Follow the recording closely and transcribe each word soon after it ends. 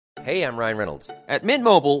Hey, I'm Ryan Reynolds. At Mint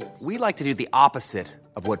Mobile, we like to do the opposite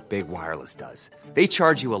of what Big Wireless does. They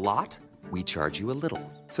charge you a lot, we charge you a little.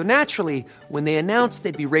 So naturally, when they announced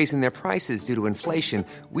they'd be raising their prices due to inflation,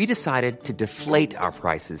 we decided to deflate our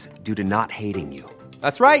prices due to not hating you.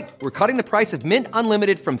 That's right. We're cutting the price of Mint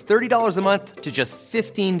Unlimited from $30 a month to just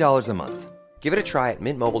 $15 a month. Give it a try at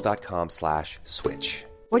mintmobile.com/switch.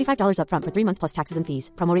 $45 up front for 3 months plus taxes and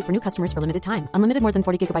fees. Promo rate for new customers for limited time. Unlimited more than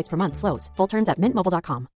 40 gigabytes per month. Slows full terms at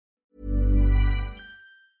mintmobile.com.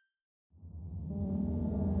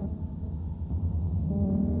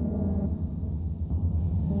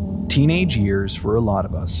 Teenage years, for a lot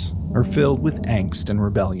of us, are filled with angst and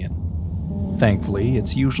rebellion. Thankfully,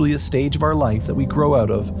 it's usually a stage of our life that we grow out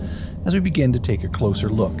of as we begin to take a closer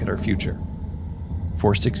look at our future.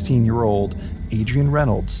 For 16-year-old Adrianne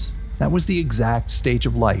Reynolds, that was the exact stage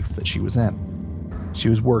of life that she was in. She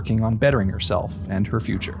was working on bettering herself and her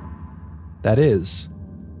future. That is,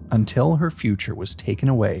 until her future was taken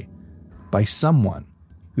away by someone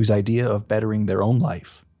whose idea of bettering their own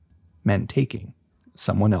life meant taking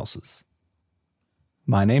someone else's.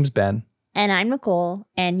 My name's Ben. And I'm Nicole,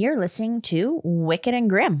 and you're listening to Wicked and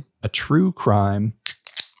Grim, a true crime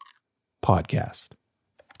podcast.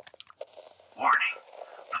 Warning,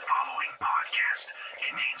 the following podcast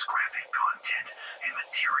contains graphic content and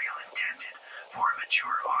material intended for a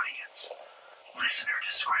mature audience. Listener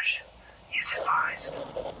discretion is advised.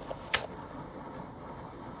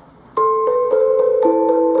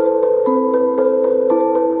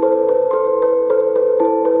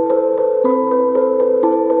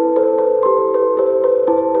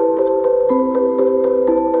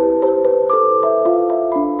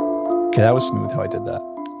 Okay, that was smooth how I did that.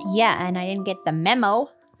 Yeah, and I didn't get the memo.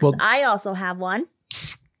 Well, I also have one.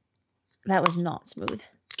 That was not smooth.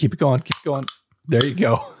 Keep it going. Keep it going. There you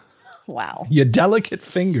go. Wow. You delicate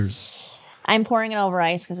fingers. I'm pouring it over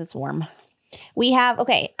ice because it's warm. We have,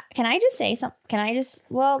 okay, can I just say something?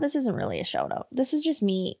 Well, this isn't really a shout out. This is just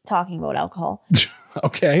me talking about alcohol.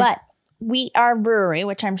 Okay. But our brewery,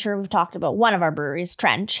 which I'm sure we've talked about, one of our breweries,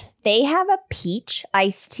 Trench, they have a peach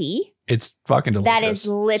iced tea. It's fucking delicious. That is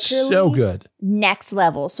literally so good. Next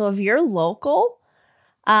level. So if you're local,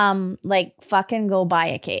 fucking go buy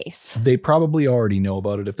a case. They probably already know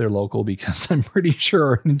about it if they're local, because I'm pretty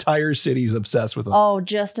sure an entire city is obsessed with it. Oh,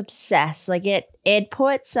 just obsessed. Like it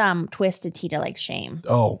puts Twisted Tea to like shame.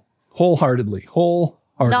 Oh, wholeheartedly.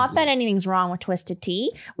 Not that anything's wrong with Twisted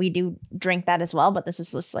Tea. We do drink that as well, but this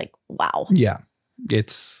is just like, wow. Yeah,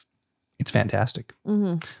 it's fantastic.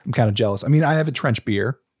 Mm-hmm. I'm kind of jealous. I mean, I have a Trench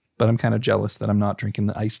beer, but I'm kind of jealous that I'm not drinking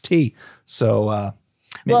the iced tea. So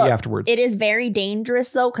maybe afterwards. It is very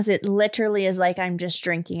dangerous though, because it literally is like I'm just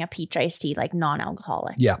drinking a peach iced tea, like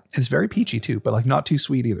non-alcoholic. Yeah, it's very peachy too, but like not too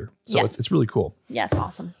sweet either. So yeah. It's really cool. Yeah, it's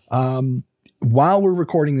awesome. While we're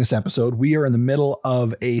recording this episode, we are in the middle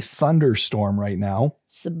of a thunderstorm right now.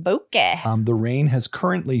 Spooky. The rain has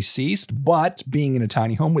currently ceased, but being in a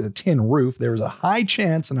tiny home with a tin roof, there is a high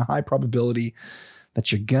chance and a high probability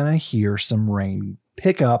that you're gonna hear some rain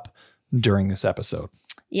pick up during this episode.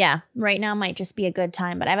 Yeah, right now might just be a good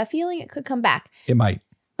time, but I have a feeling it could come back. It might.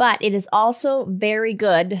 But it is also very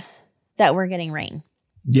good that we're getting rain.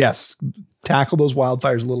 Yes. Tackle those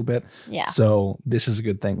wildfires a little bit. Yeah. So this is a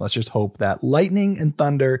good thing. Let's just hope that lightning and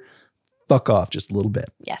thunder fuck off just a little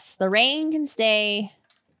bit. Yes. The rain can stay,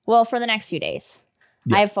 well, for the next few days.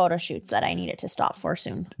 Yeah. I have photo shoots that I need it to stop for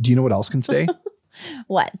soon. Do you know what else can stay?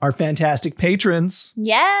 What? Our fantastic patrons.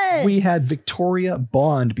 Yes. We had Victoria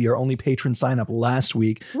Bond be our only patron sign up last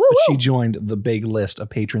week. Woo-woo. But she joined the big list of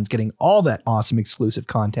patrons getting all that awesome exclusive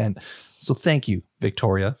content. So thank you,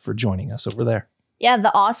 Victoria, for joining us over there. Yeah,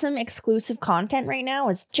 the awesome exclusive content right now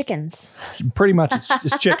is chickens. Pretty much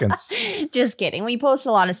it's chickens. Just kidding. We post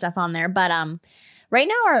a lot of stuff on there, but right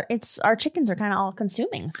now our chickens are kind of all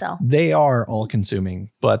consuming. So they are all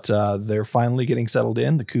consuming, but they're finally getting settled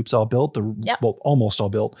in. The coop's all built. Well, almost all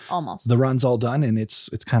built. Almost. The run's all done, and it's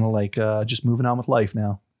kind of like just moving on with life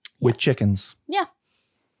now with chickens. Yeah.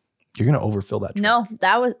 You're gonna overfill that truck. No,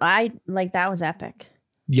 that was epic.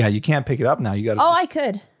 Yeah, you can't pick it up now. You got to. Oh, I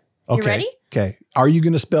could. Okay. You ready? Okay. Are you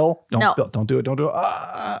going to spill? No. Spill. Don't do it. Don't do it.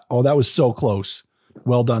 Oh, that was so close.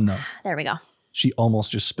 Well done, though. There we go. She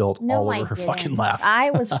almost just spilled all over her fucking lap.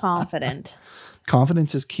 I was confident.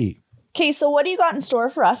 Confidence is key. Okay, so what do you got in store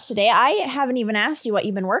for us today? I haven't even asked you what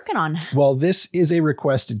you've been working on. Well, this is a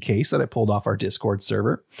requested case that I pulled off our Discord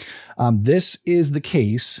server. This is the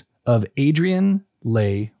case of Adrianne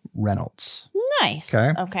Reynolds. Nice.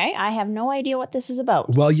 Okay. I have no idea what this is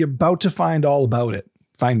about. Well, you're about to find out all about it.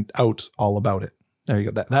 There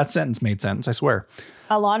you go. That sentence made sense, I swear.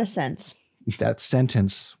 A lot of sense. That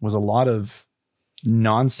sentence was a lot of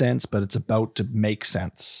nonsense, but it's about to make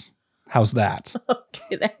sense. How's that?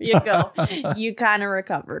 Okay, there you go. You kind of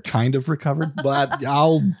recovered. Kind of recovered, but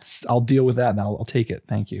I'll deal with that and I'll take it.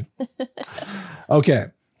 Thank you. Okay,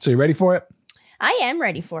 so you ready for it? I am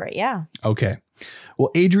ready for it, yeah. Okay.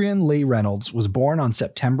 Well, Adrianne Lee Reynolds was born on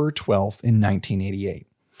September 12th in 1988.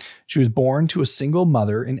 She was born to a single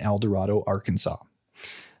mother in El Dorado, Arkansas.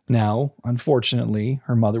 Now, unfortunately,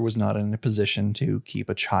 her mother was not in a position to keep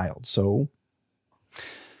a child, so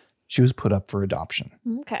she was put up for adoption.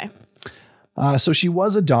 Okay. So she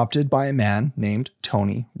was adopted by a man named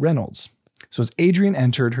Tony Reynolds. So as Adrianne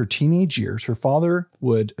entered her teenage years, her father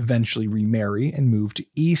would eventually remarry and move to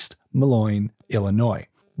East Moline, Illinois,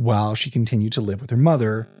 while she continued to live with her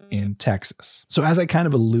mother in Texas. So as I kind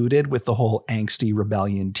of alluded with the whole angsty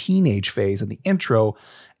rebellion teenage phase in the intro,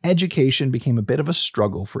 education became a bit of a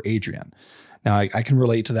struggle for Adrianne. Now, I can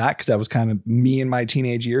relate to that because that was kind of me in my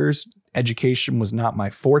teenage years. Education was not my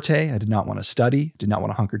forte. I did not want to study, did not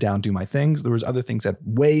want to hunker down, do my things. There was other things I'd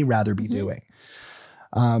way rather be doing.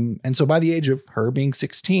 And so by the age of her being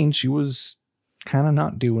 16, she was kind of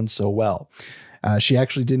not doing so well. She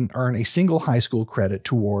actually didn't earn a single high school credit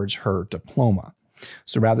towards her diploma.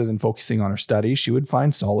 So rather than focusing on her studies, she would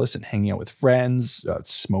find solace in hanging out with friends,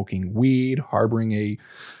 smoking weed, harboring a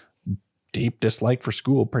deep dislike for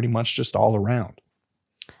school, pretty much just all around.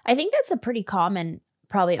 I think that's a pretty common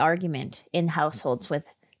probably argument in households with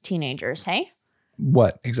teenagers, hey?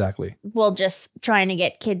 What exactly? Well, just trying to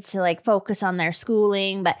get kids to like focus on their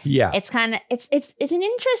schooling, but yeah, it's kind of it's an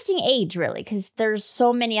interesting age really because there's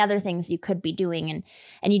so many other things you could be doing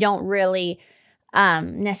and you don't really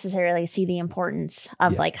necessarily see the importance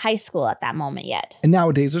of like high school at that moment yet. And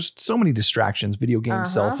nowadays there's so many distractions, video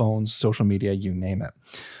games, cell phones, social media, you name it.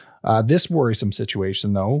 This worrisome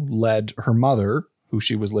situation though led her mother, who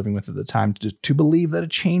she was living with at the time, to believe that a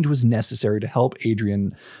change was necessary to help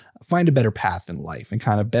Adrianne find a better path in life and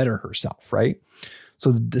kind of better herself, right?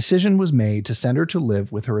 So the decision was made to send her to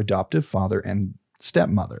live with her adoptive father and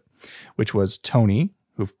stepmother, which was Tony,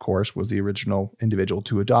 who of course was the original individual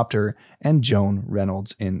to adopt her, and Joan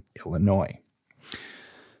Reynolds in Illinois.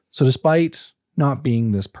 So despite not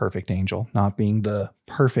being this perfect angel, not being the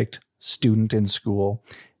perfect student in school,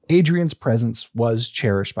 Adrianne's presence was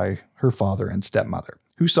cherished by her father and stepmother,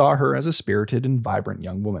 who saw her as a spirited and vibrant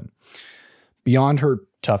young woman. Beyond her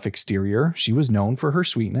tough exterior, she was known for her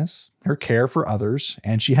sweetness, her care for others,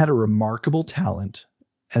 and she had a remarkable talent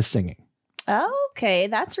as singing. Okay,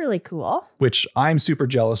 that's really cool. Which I'm super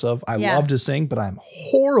jealous of. I love to sing, but I'm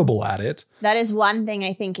horrible at it. That is one thing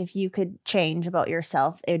I think if you could change about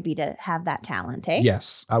yourself, it would be to have that talent, eh?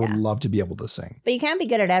 Yes, I would love to be able to sing. But you can't be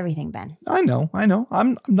good at everything, Ben. I know.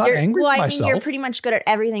 I'm not angry with myself. I think you're pretty much good at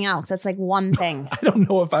everything else. That's like one thing. I don't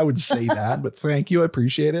know if I would say that, but thank you. I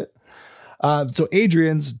appreciate it. So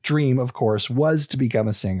Adrianne's dream, of course, was to become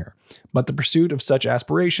a singer, but the pursuit of such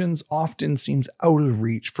aspirations often seems out of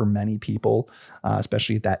reach for many people,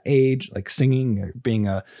 especially at that age. Like singing, being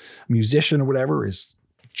a musician or whatever is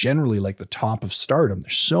generally like the top of stardom.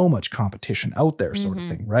 There's so much competition out there, sort of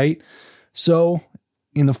thing, right? So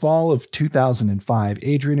in the fall of 2005,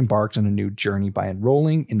 Adrianne embarked on a new journey by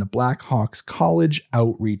enrolling in the Blackhawks College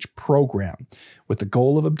Outreach Program with the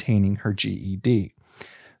goal of obtaining her GED.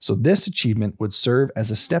 So this achievement would serve as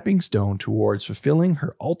a stepping stone towards fulfilling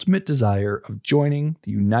her ultimate desire of joining the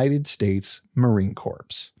United States Marine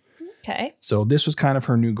Corps. Okay. So this was kind of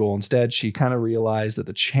her new goal. Instead, she kind of realized that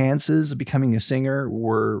the chances of becoming a singer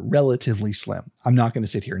were relatively slim. I'm not going to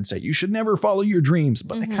sit here and say you should never follow your dreams,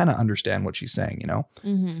 but I kind of understand what she's saying, you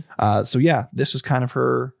know? So yeah, this was kind of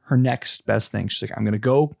her next best thing. She's like, I'm going to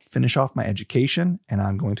go finish off my education and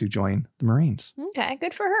I'm going to join the Marines. Okay,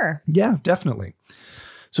 good for her. Yeah, definitely.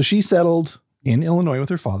 So she settled in Illinois with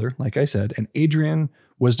her father, like I said, and Adrianne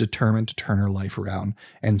was determined to turn her life around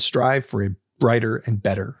and strive for a brighter and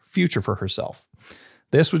better future for herself.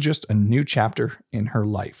 This was just a new chapter in her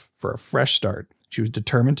life. For a fresh start, she was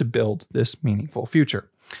determined to build this meaningful future.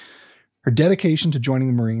 Her dedication to joining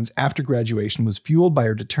the Marines after graduation was fueled by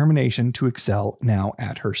her determination to excel now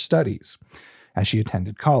at her studies as she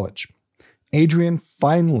attended college. Adrianne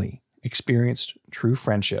finally experienced true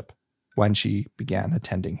friendship when she began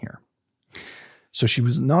attending here. So she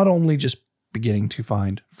was not only just beginning to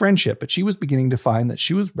find friendship, but she was beginning to find that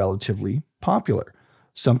she was relatively popular,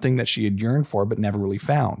 something that she had yearned for but never really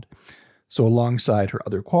found. So alongside her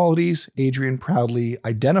other qualities, Adrianne proudly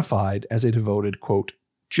identified as a devoted, quote,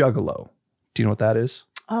 juggalo. Do you know what that is?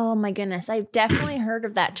 Oh my goodness. I've definitely heard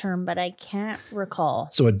of that term, but I can't recall.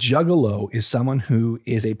 So a juggalo is someone who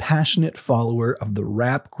is a passionate follower of the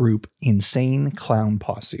rap group Insane Clown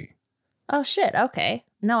Posse. Oh shit. Okay.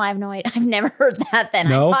 No, I have no idea. I've never heard that then.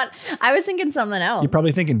 No? I was thinking something else. You're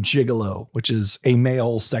probably thinking gigolo, which is a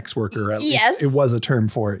male sex worker. At Yes. least it was a term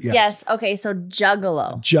for it. Yes. Okay. So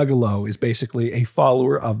juggalo. Juggalo is basically a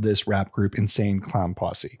follower of this rap group, Insane Clown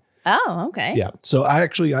Posse. Oh, okay. Yeah. So I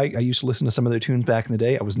used to listen to some of their tunes back in the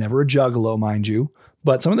day. I was never a juggalo, mind you,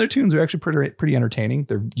 but some of their tunes are actually pretty entertaining.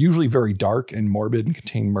 They're usually very dark and morbid and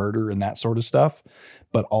contain murder and that sort of stuff,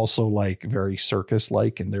 but also like very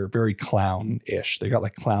circus-like, and they're very clown-ish. They got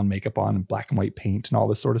like clown makeup on and black and white paint and all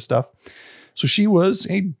this sort of stuff. So she was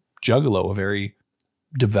a juggalo, a very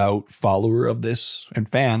devout follower of this and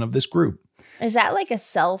fan of this group. Is that like a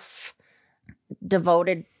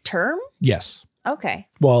self-devoted term? Yes. Okay.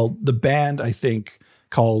 Well, the band, I think,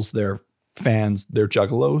 calls their fans their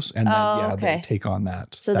juggalos, and then they take on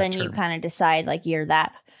that. So that then term. you kind of decide like you're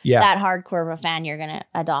that hardcore of a fan, you're going to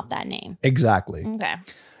adopt that name. Exactly. Okay.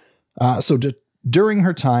 During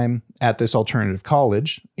her time at this alternative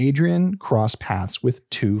college, Adrianne crossed paths with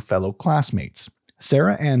two fellow classmates,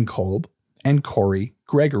 Sarah Ann Kolb and Corey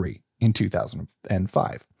Gregory, in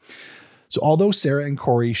 2005. So although Sarah and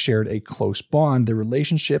Corey shared a close bond, their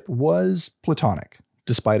relationship was platonic,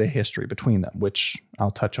 despite a history between them, which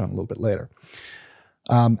I'll touch on a little bit later.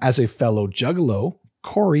 As a fellow juggalo,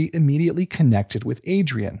 Corey immediately connected with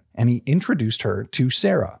Adrianne, and he introduced her to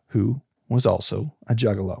Sarah, who was also a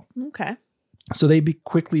juggalo. Okay. So they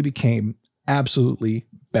quickly became absolutely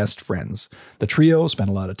best friends. The trio spent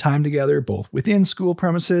a lot of time together, both within school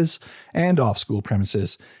premises and off school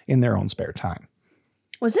premises, in their own spare time.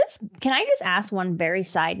 Can I just ask one very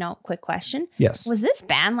side note, quick question? Yes. Was this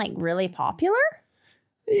band like really popular?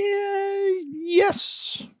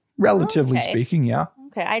 Yes. Relatively speaking, yeah.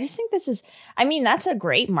 Okay. I just think that's a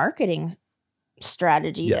great marketing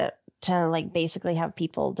strategy to like basically have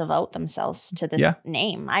people devote themselves to this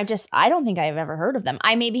name. I don't think I've ever heard of them.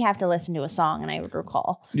 I maybe have to listen to a song and I would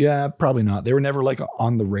recall. Yeah, probably not. They were never like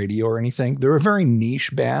on the radio or anything. They're a very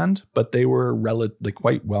niche band, but they were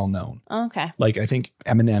quite well known. Okay. Like I think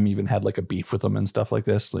Eminem even had like a beef with them and stuff like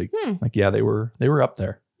this. They were up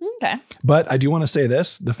there. Okay. But I do want to say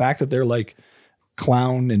this, the fact that they're like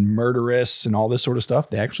clown and murderous and all this sort of stuff,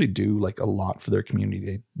 they actually do like a lot for their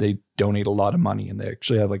community. They donate a lot of money, and they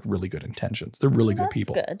actually have like really good intentions. They're really good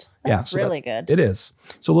people. Good. That's really good. It is.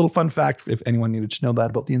 So a little fun fact, if anyone needed to know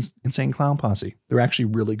that about the Insane Clown Posse, they're actually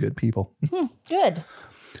really good people. Good.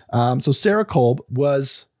 So Sarah Kolb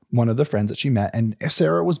was one of the friends that she met, and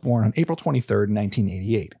Sarah was born on April 23rd,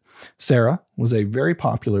 1988. Sarah was a very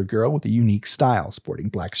popular girl with a unique style, sporting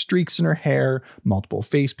black streaks in her hair, multiple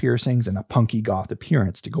face piercings, and a punky goth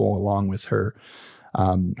appearance to go along with her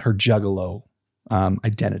juggalo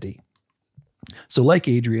identity. So like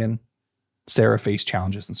Adrianne, Sarah faced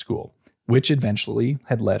challenges in school, which eventually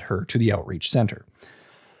had led her to the outreach center.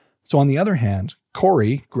 So on the other hand,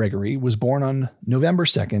 Corey Gregory was born on November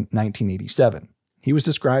 2nd, 1987. He was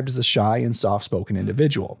described as a shy and soft-spoken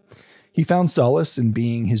individual. He found solace in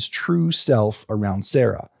being his true self around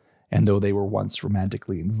Sarah, and though they were once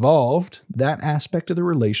romantically involved, that aspect of the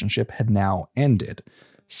relationship had now ended.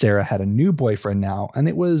 Sarah had a new boyfriend now, and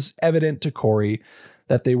it was evident to Corey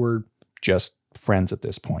that they were just friends at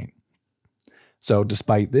this point. So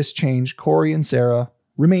despite this change, Corey and Sarah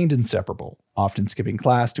remained inseparable, often skipping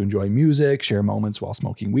class to enjoy music, share moments while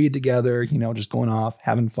smoking weed together, just going off,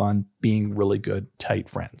 having fun, being really good, tight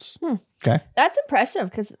friends. Okay. That's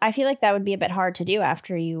impressive, because I feel like that would be a bit hard to do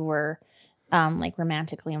after you were like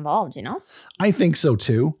romantically involved, I think so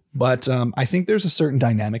too. But I think there's a certain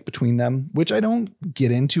dynamic between them, which I don't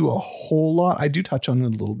get into a whole lot. I do touch on it a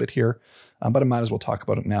little bit here, but I might as well talk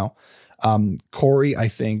about it now. Corey, I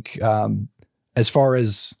think, as far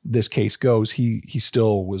as this case goes, he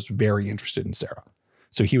still was very interested in Sarah.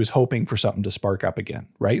 So he was hoping for something to spark up again,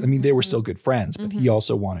 right? I mean, they were still good friends, but he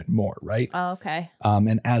also wanted more, right? Oh, okay.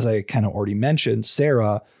 And as I kind of already mentioned,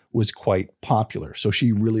 Sarah was quite popular. So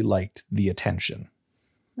she really liked the attention.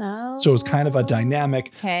 Oh. So it's kind of a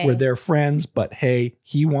dynamic where they're friends, but hey,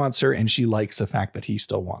 he wants her and she likes the fact that he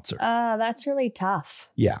still wants her. That's really tough.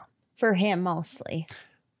 Yeah. For him mostly.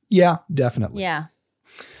 Yeah, definitely. Yeah.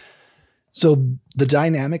 So the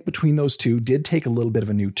dynamic between those two did take a little bit of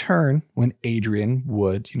a new turn when Adrianne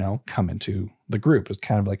would, come into the group. It was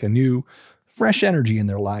kind of like a new, fresh energy in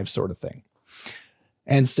their lives sort of thing.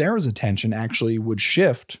 And Sarah's attention actually would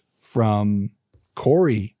shift from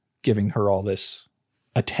Corey giving her all this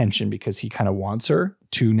attention because he kind of wants her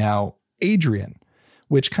to now Adrianne,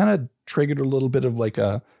 which kind of triggered a little bit of like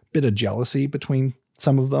a bit of jealousy between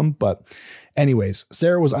some of them. But anyways,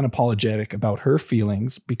 Sarah was unapologetic about her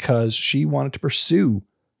feelings because she wanted to pursue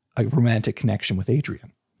a romantic connection with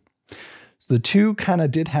Adrianne. So So the two kind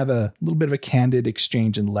of did have a little bit of a candid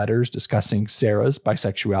exchange in letters discussing Sarah's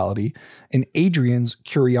bisexuality and Adrian's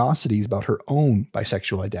curiosities about her own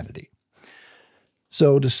bisexual identity.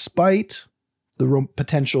 So despite the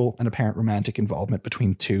potential and apparent romantic involvement between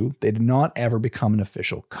the two, they did not ever become an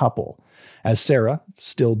official couple, as Sarah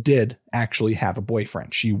still did actually have a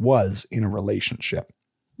boyfriend. She was in a relationship.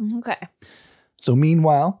 Okay. So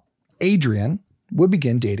meanwhile, Adrianne would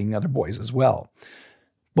begin dating other boys as well.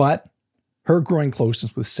 But her growing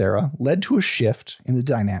closeness with Sarah led to a shift in the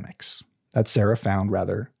dynamics that Sarah found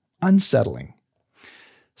rather unsettling.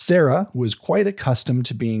 Sarah was quite accustomed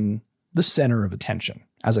to being the center of attention,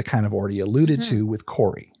 as I kind of already alluded to with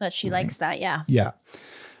Corey. But she likes that, yeah. Yeah.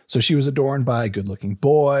 So she was adorned by good-looking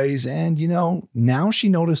boys, and, now she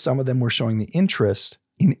noticed some of them were showing the interest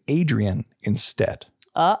in Adrianne instead.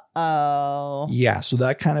 Uh-oh. Yeah, so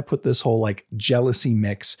that kind of put this whole, jealousy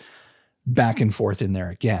mix back and forth in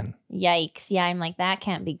there again. Yikes. Yeah, I'm like, that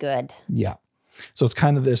can't be good. Yeah. So it's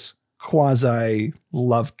kind of this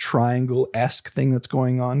quasi-love triangle-esque thing that's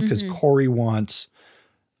going on, because Corey wants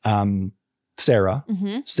Sarah.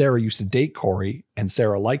 Sarah used to date Corey, and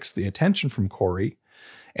Sarah likes the attention from Corey.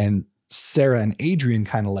 And Sarah and Adrianne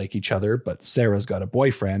kind of like each other, but Sarah's got a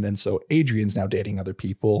boyfriend. And so Adrianne's now dating other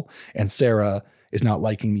people, and Sarah is not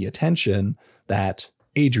liking the attention that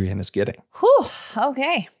Adrianne is getting. Whew.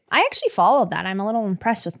 Okay. I actually followed that. I'm a little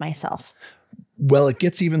impressed with myself. Well, it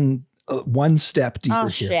gets even one step deeper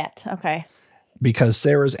here. Shit. Okay. Because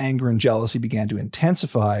Sarah's anger and jealousy began to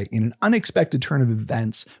intensify in an unexpected turn of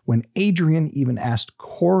events when Adrianne even asked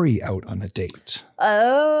Corey out on a date.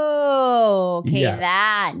 Oh, okay. Yes.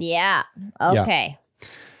 That. Yeah. Okay. Yeah.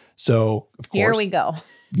 So, of course. Here we go.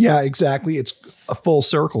 Yeah, exactly. It's a full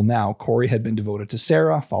circle now. Corey had been devoted to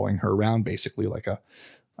Sarah, following her around basically like a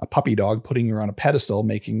puppy dog, putting her on a pedestal,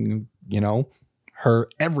 making, her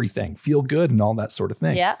everything, feel good and all that sort of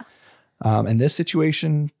thing. Yeah. And this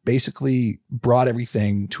situation basically brought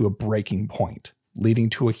everything to a breaking point, leading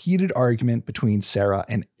to a heated argument between Sarah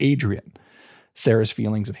and Adrianne. Sarah's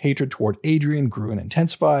feelings of hatred toward Adrianne grew and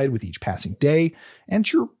intensified with each passing day, and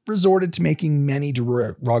she resorted to making many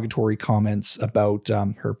derogatory comments about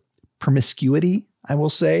her promiscuity, I will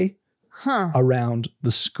say, around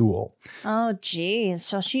the school. Oh, geez.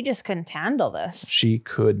 So she just couldn't handle this. She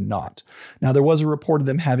could not. Now, there was a report of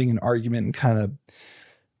them having an argument and kind of,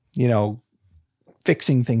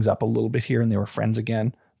 fixing things up a little bit here, and they were friends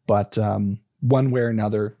again. But one way or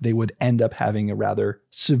another, they would end up having a rather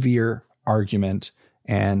severe argument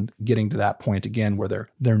and getting to that point again where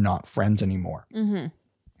they're not friends anymore. Mm-hmm.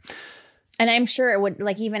 And I'm sure it would,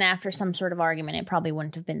 even after some sort of argument, it probably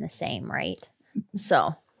wouldn't have been the same, right?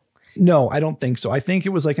 So. No, I don't think so. I think it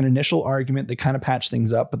was like an initial argument. They kind of patched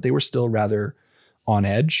things up, but they were still rather on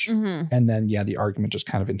edge. Mm-hmm. And then, the argument just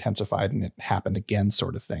kind of intensified and it happened again,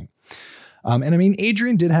 sort of thing. And I mean,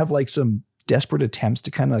 Adrianne did have some desperate attempts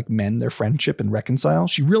to kind of mend their friendship and reconcile.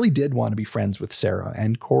 She really did want to be friends with Sarah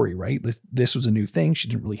and Corey, right? This was a new thing. She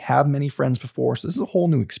didn't really have many friends before. So this is a whole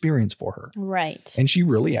new experience for her. Right. And she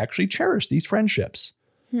really actually cherished these friendships.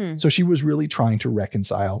 So she was really trying to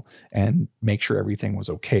reconcile and make sure everything was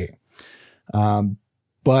okay.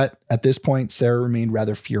 But at this point, Sarah remained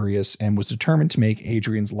rather furious and was determined to make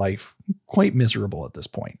Adrianne's life quite miserable at this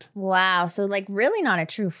point. Wow. So really not a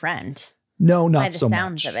true friend. No, not so much. By the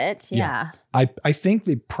sounds of it. Yeah. I think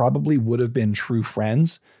they probably would have been true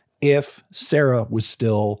friends if Sarah was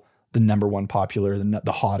still the number one popular,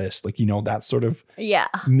 the hottest, that sort of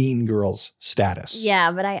mean girls status.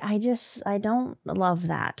 Yeah. But I don't love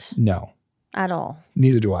that. No. At all.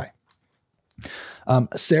 Neither do I.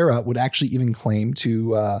 Sarah would actually even claim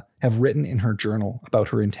to have written in her journal about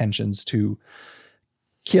her intentions to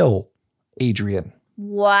kill Adrianne.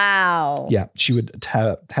 Wow. Yeah, she would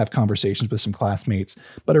have conversations with some classmates,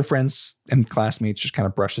 but her friends and classmates just kind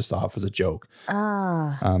of brushed this off as a joke.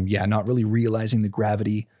 Not really realizing the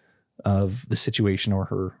gravity of the situation or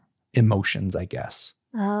her emotions, I guess.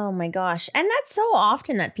 Oh my gosh. And that's so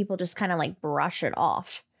often that people just kind of brush it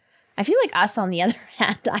off. I feel like us, on the other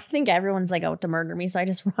hand, I think everyone's out to murder me. So I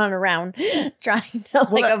just run around trying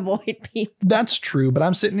to avoid people. That's true. But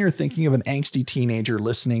I'm sitting here thinking of an angsty teenager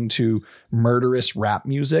listening to murderous rap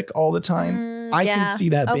music all the time. I can see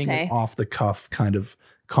that being an off the cuff kind of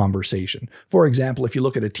conversation. For example, if you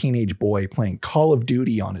look at a teenage boy playing Call of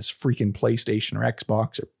Duty on his freaking PlayStation or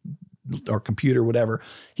Xbox or computer, whatever,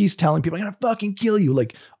 he's telling people, I'm going to fucking kill you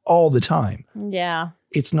all the time. Yeah.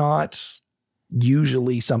 It's not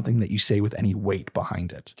usually something that you say with any weight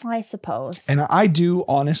behind it, I suppose. And I do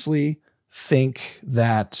honestly think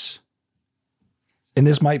that, and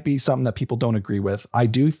this might be something that people don't agree with, I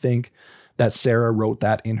do think that Sarah wrote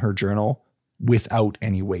that in her journal without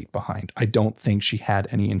any weight behind. I don't think she had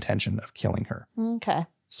any intention of killing her. Okay.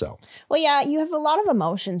 So. Well, yeah, you have a lot of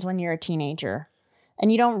emotions when you're a teenager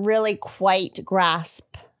and you don't really quite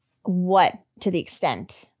grasp what to the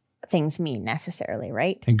extent things mean necessarily,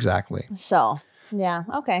 right? Exactly. So, yeah,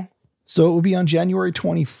 okay. So it would be on January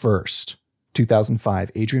 21st,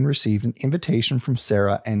 2005, Adrianne received an invitation from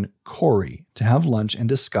Sarah and Corey to have lunch and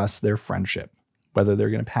discuss their friendship, whether they're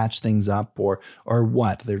going to patch things up or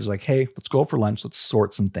what. They're just like, hey, let's go for lunch. Let's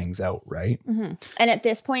sort some things out, right? Mm-hmm. And at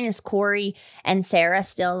this point, is Corey and Sarah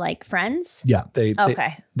still like friends? Yeah, they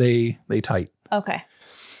tight. Okay.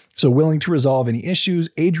 So willing to resolve any issues,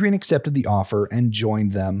 Adrianne accepted the offer and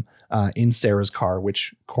joined them in Sarah's car,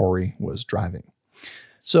 which Corey was driving.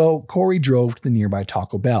 So Corey drove to the nearby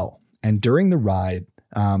Taco Bell. And during the ride,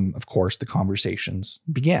 of course, the conversations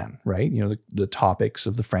began, right? You know, the topics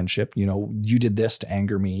of the friendship, you know, you did this to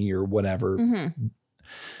anger me or whatever. Mm-hmm.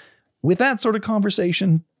 With that sort of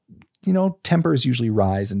conversation, you know, tempers usually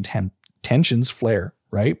rise and tensions flare,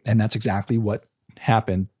 right? And that's exactly what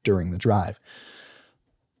happened during the drive.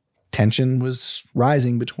 Tension was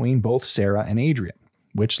rising between both Sarah and Adrianne,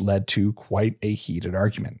 which led to quite a heated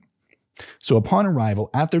argument. So upon arrival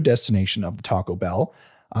at their destination of the Taco Bell,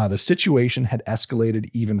 the situation had escalated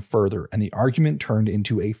even further, and the argument turned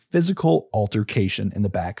into a physical altercation in the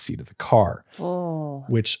backseat of the car,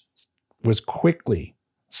 which was quickly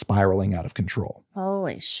spiraling out of control.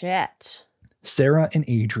 Holy shit. Sarah and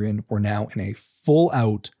Adrianne were now in a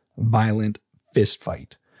full-out violent fist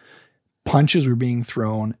fight. Punches were being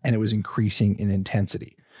thrown, and it was increasing in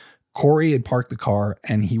intensity. Corey had parked the car,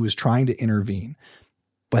 and he was trying to intervene,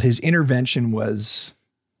 but his intervention was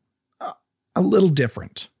a little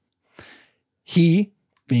different. He,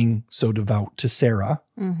 being so devout to Sarah,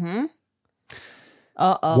 wanted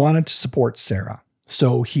to support Sarah.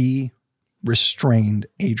 So he restrained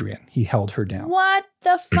Adrianne. He held her down. What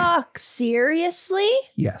the fuck? Seriously?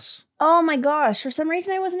 Yes. Oh my gosh. For some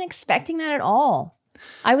reason, I wasn't expecting that at all.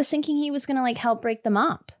 I was thinking he was going to like help break them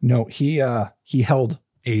up. No, he held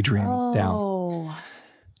Adrianne down.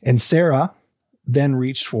 And Sarah then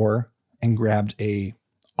reached for and grabbed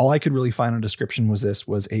all I could really find on description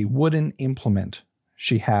was a wooden implement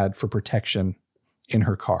she had for protection in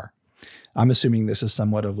her car. I'm assuming this is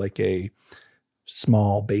somewhat of like a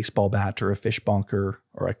small baseball bat or a fish bunker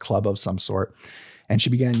or a club of some sort. And she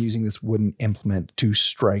began using this wooden implement to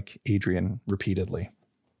strike Adrianne repeatedly.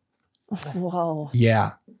 Whoa.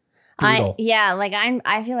 Yeah. Brutal.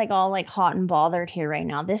 I feel like all like hot and bothered here right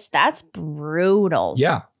now. That's brutal.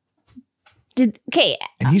 Yeah.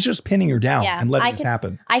 And he's just pinning her down and letting this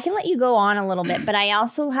happen. I can let you go on a little bit, but I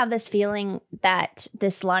also have this feeling that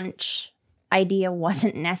this lunch idea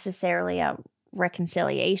wasn't necessarily a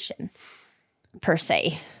reconciliation per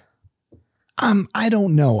se. I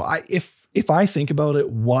don't know. If I think about it,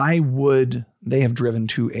 why would they have driven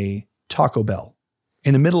to a Taco Bell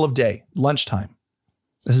in the middle of day, lunchtime?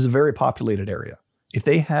 This is a very populated area. If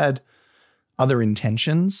they had other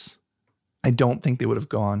intentions, I don't think they would have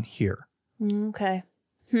gone here. Okay.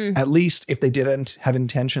 At least if they didn't have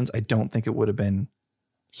intentions, I don't think it would have been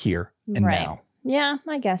here and now. Yeah,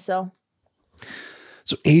 I guess so.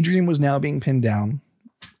 So Adrianne was now being pinned down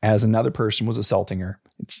as another person was assaulting her.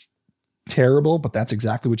 It's terrible, but that's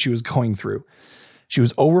exactly what she was going through. She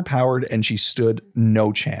was overpowered and she stood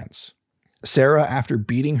no chance. Sarah, after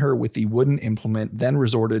beating her with the wooden implement, then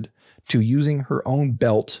resorted to using her own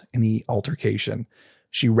belt in the altercation.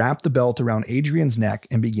 She wrapped the belt around Adrianne's neck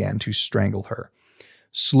and began to strangle her.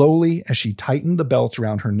 Slowly, as she tightened the belt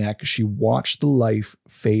around her neck, she watched the life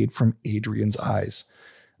fade from Adrianne's eyes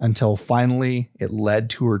until finally it led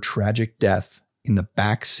to her tragic death in the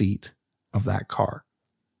back seat of that car.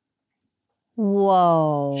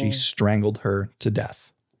 Whoa. She strangled her to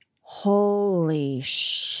death. Holy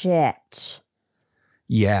shit.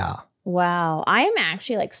 Yeah. Wow. I am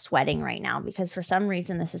actually like sweating right now because for some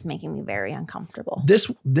reason this is making me very uncomfortable. This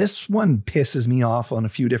one pisses me off on a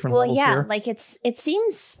few different levels here. Like it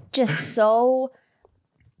seems just so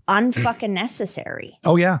unfucking necessary.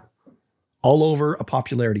 Oh yeah. All over a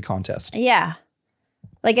popularity contest. Yeah.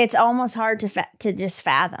 Like it's almost hard to just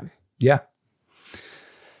fathom. Yeah.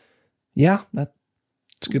 Yeah, that's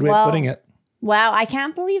a good way of putting it. Wow, I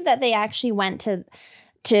can't believe that they actually went to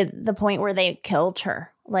the point where they killed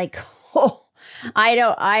her. Like, I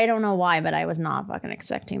don't know why, but I was not fucking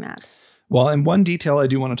expecting that. Well, and one detail I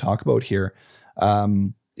do want to talk about here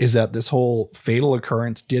is that this whole fatal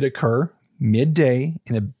occurrence did occur midday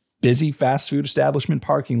in a busy fast food establishment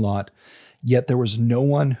parking lot, yet there was no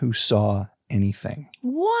one who saw anything.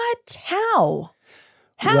 What? How?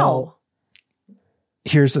 Well,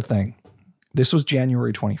 here's the thing. This was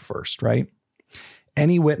January 21st, right?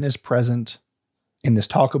 Any witness present in this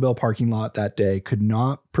Taco Bell parking lot that day could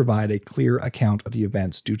not provide a clear account of the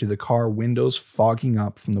events due to the car windows fogging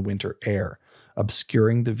up from the winter air,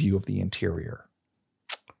 obscuring the view of the interior.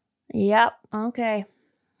 Yep. Okay.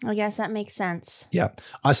 I guess that makes sense. Yeah.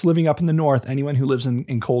 Us living up in the north, anyone who lives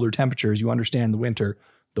in colder temperatures, you understand the winter.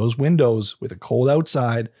 Those windows with a cold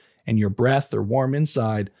outside and your breath are warm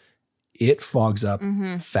inside, it fogs up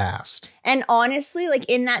fast. And honestly, like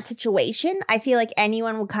in that situation, I feel like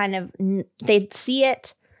anyone would kind of, they'd see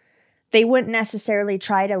it. They wouldn't necessarily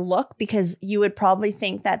try to look because you would probably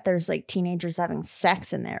think that there's like teenagers having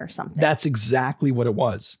sex in there or something. That's exactly what it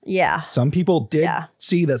was. Yeah. Some people did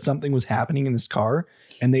see that something was happening in this car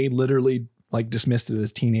and they literally like dismissed it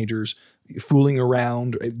as teenagers fooling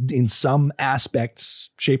around in some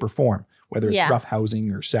aspects, shape or form, whether it's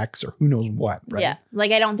roughhousing or sex or who knows what, right? Yeah.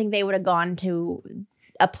 Like I don't think they would have gone to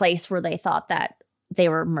a place where they thought that they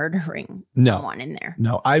were murdering someone in there.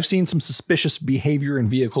 No, I've seen some suspicious behavior in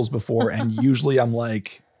vehicles before, and usually I'm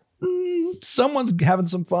like, someone's having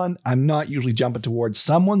some fun. I'm not usually jumping towards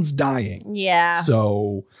someone's dying. Yeah.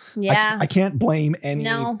 So I can't blame any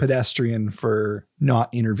pedestrian for not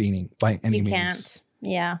intervening by any means. You can't.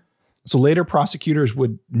 Yeah. So later prosecutors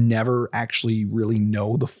would never actually really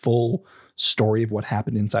know the full story of what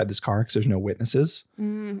happened inside this car because there's no witnesses.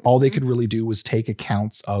 Mm-hmm. All they could really do was take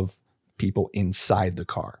accounts of people inside the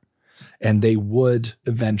car. And they would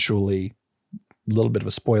eventually, a little bit of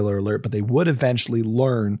a spoiler alert, but they would eventually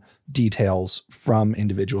learn details from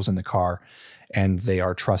individuals in the car. And they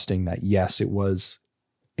are trusting that, yes, it was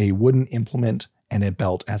a wooden implement and a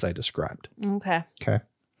belt as I described. Okay. Okay.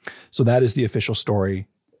 So that is the official story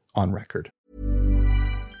on record.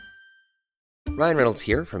 Ryan Reynolds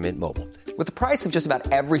here from Mint Mobile. With the price of just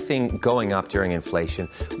about everything going up during inflation,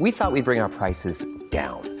 we thought we'd bring our prices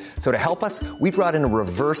down. So to help us, we brought in a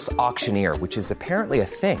reverse auctioneer, which is apparently a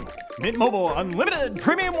thing. Mint Mobile Unlimited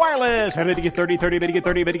Premium Wireless. How to get 30, 30, bit to get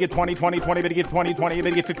 30, bit to get 20, 20, 20, bit to get 20, 20,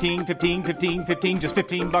 bit to get 15, 15, 15, 15, just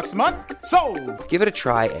 $15 a month? Sold! Give it a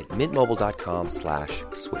try at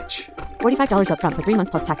mintmobile.com/switch. $45 up front for 3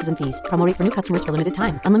 months plus taxes and fees. Promo rate for new customers for limited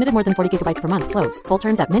time. Unlimited more than 40 gigabytes per month. Slows full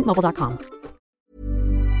terms at mintmobile.com.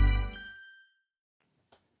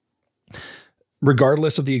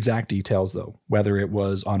 Regardless of the exact details, though, whether it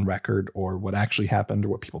was on record or what actually happened or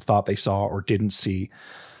what people thought they saw or didn't see,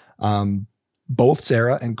 both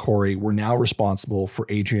Sarah and Corey were now responsible for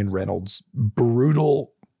Adrianne Reynolds'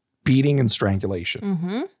 brutal beating and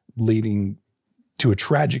strangulation, leading to a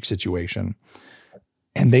tragic situation.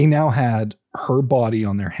 And they now had her body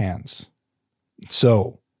on their hands.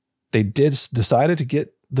 So they decided to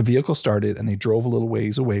get the vehicle started and they drove a little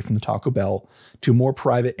ways away from the Taco Bell to a more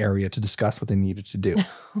private area to discuss what they needed to do.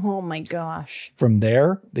 Oh my gosh. From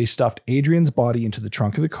there, they stuffed Adrianne's body into the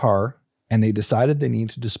trunk of the car and they decided they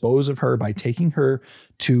needed to dispose of her by taking her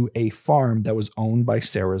to a farm that was owned by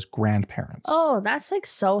Sarah's grandparents. Oh, that's like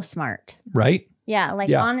so smart. Right? Yeah,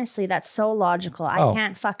 honestly, that's so logical. I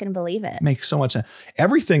can't fucking believe it. Makes so much sense.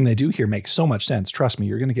 Everything they do here makes so much sense. Trust me,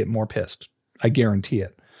 you're going to get more pissed. I guarantee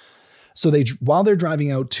it. So while they're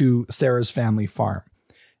driving out to Sarah's family farm,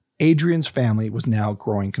 Adrianne's family was now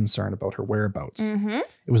growing concerned about her whereabouts. It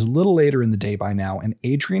was a little later in the day by now, and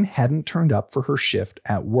Adrianne hadn't turned up for her shift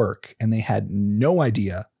at work, and they had no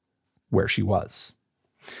idea where she was.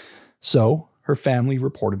 So her family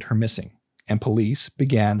reported her missing, and police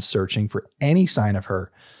began searching for any sign of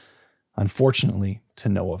her, unfortunately, to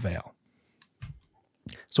no avail.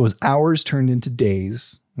 So as hours turned into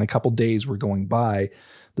days, and a couple days were going by,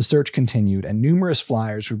 the search continued, and numerous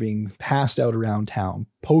flyers were being passed out around town,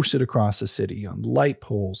 posted across the city, on light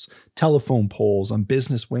poles, telephone poles, on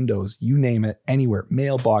business windows, you name it, anywhere,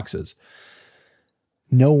 mailboxes.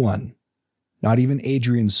 No one, not even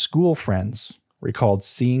Adrianne's school friends, recalled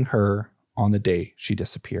seeing her on the day she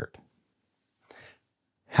disappeared.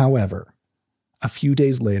 However, a few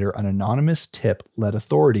days later, an anonymous tip led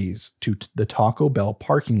authorities to the Taco Bell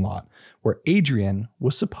parking lot where Adrianne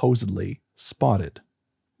was supposedly spotted.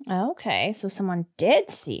 Okay, so someone did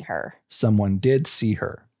see her. Someone did see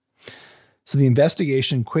her. So the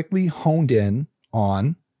investigation quickly honed in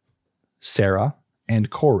on Sarah and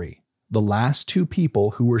Corey, the last two people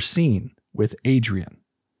who were seen with Adrianne.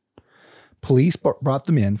 Police brought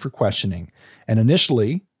them in for questioning, and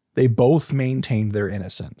initially, they both maintained their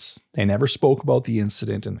innocence. They never spoke about the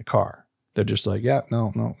incident in the car. They're just like, yeah,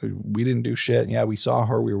 no, we didn't do shit. Yeah, we saw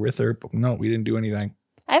her, we were with her, but no, we didn't do anything.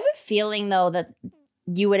 I have a feeling, though, that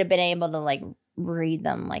you would have been able to, like, read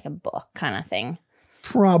them like a book kind of thing.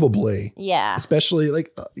 Probably. Yeah. Especially,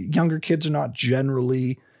 like, younger kids are not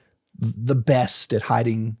generally the best at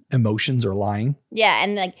hiding emotions or lying.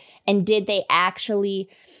 Yeah, and did they actually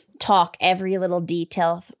talk every little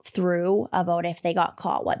detail through about if they got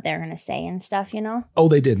caught, what they're going to say and stuff, you know? Oh,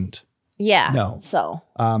 they didn't. Yeah. No. So.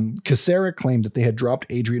 Because Sarah claimed that they had dropped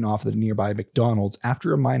Adrianne off at a nearby McDonald's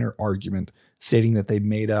after a minor argument, stating that they'd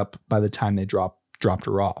made up by the time they dropped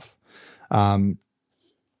her off. And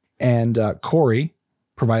Corey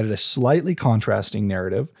provided a slightly contrasting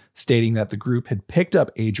narrative, stating that the group had picked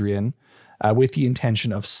up Adrianne with the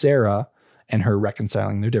intention of Sarah and her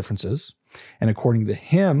reconciling their differences. And according to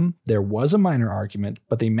him, there was a minor argument,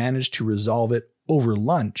 but they managed to resolve it over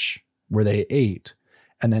lunch where they ate.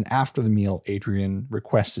 And then after the meal, Adrianne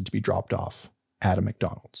requested to be dropped off at a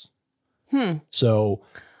McDonald's. So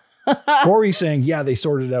Corey's saying, yeah, they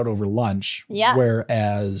sorted it out over lunch. Yeah.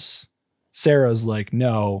 Whereas Sarah's like,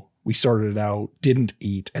 no, we sorted it out, didn't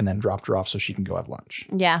eat, and then dropped her off so she can go have lunch.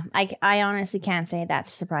 Yeah. I honestly can't say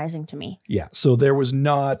that's surprising to me. Yeah. So there was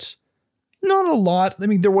not a lot. I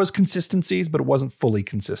mean, there was consistencies, but it wasn't fully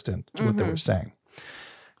consistent to what they were saying.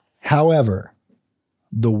 However,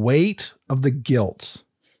 the weight of the guilt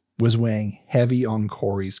was weighing heavy on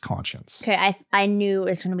Corey's conscience. Okay, I knew it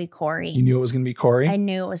was going to be Corey. You knew it was going to be Corey? I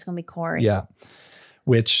knew it was going to be Corey. Yeah.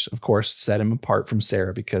 Which, of course, set him apart from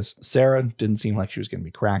Sarah because Sarah didn't seem like she was going to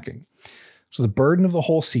be cracking. So the burden of the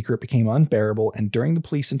whole secret became unbearable, and during the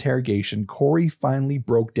police interrogation, Corey finally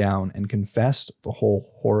broke down and confessed the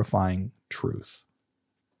whole horrifying truth.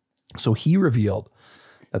 So he revealed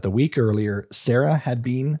that the week earlier, Sarah had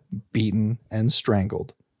beaten and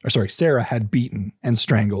strangled Adrianne,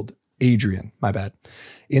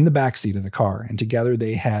 in the backseat of the car, and together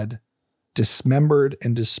they had dismembered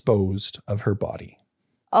and disposed of her body.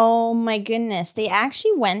 Oh my goodness. They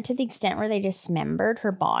actually went to the extent where they dismembered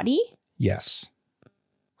her body? Yes.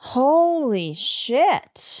 Holy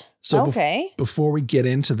shit. So okay. Before we get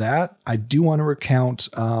into that, I do want to recount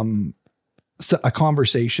a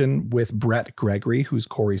conversation with Brett Gregory, who's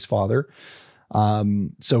Corey's father.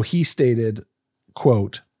 So he stated,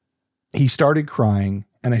 quote, "He started crying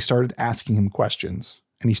and I started asking him questions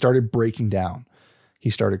and he started breaking down. He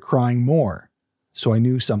started crying more. So I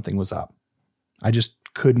knew something was up. I just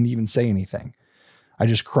couldn't even say anything. I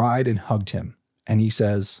just cried and hugged him. And he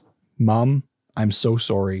says, 'Mom, I'm so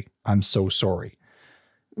sorry. I'm so sorry.'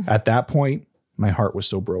 At that point, my heart was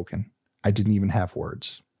so broken. I didn't even have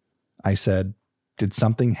words. I said, 'Did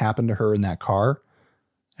something happen to her in that car?'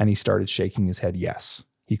 And he started shaking his head yes.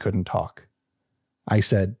 He couldn't talk. I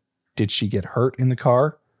said, 'Did she get hurt in the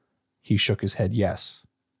car?' He shook his head yes.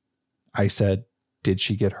 I said, 'Did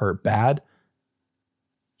she get hurt bad?'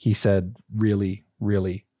 He said, 'Really,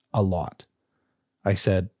 really, a lot.' I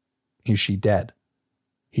said, 'Is she dead?'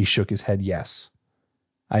 He shook his head yes.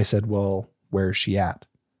 I said, 'Well, where is she at?'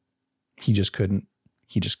 He just couldn't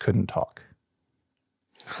talk."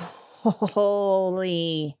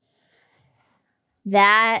 Holy.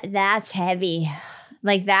 That's heavy.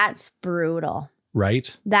 Like, that's brutal.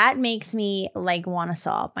 Right? That makes me like want to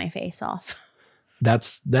saw my face off.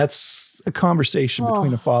 That's a conversation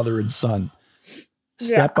between a father and son.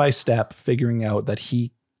 Step by step, figuring out that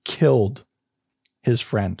he killed his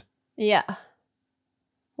friend. Yeah.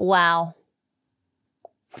 Wow.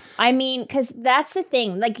 I mean, because that's the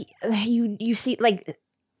thing. Like, you see, like,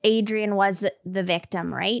 Adrianne was the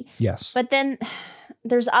victim, right? Yes. But then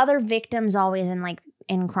there's other victims always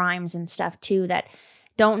in crimes and stuff too that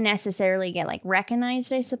don't necessarily get like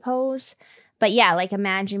recognized, I suppose. But yeah, like,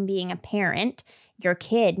 imagine being a parent. Your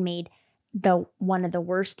kid made one of the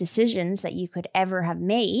worst decisions that you could ever have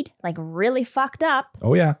made, like really fucked up.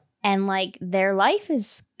 Oh yeah. And like their life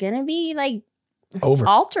is gonna be like over,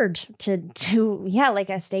 altered to yeah, like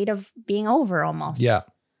a state of being over almost. Yeah.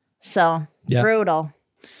 So yeah. Brutal.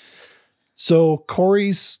 So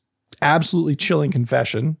Corey's absolutely chilling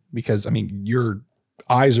confession, because I mean your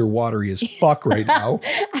eyes are watery as fuck right now.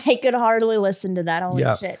 I could hardly listen to that. Holy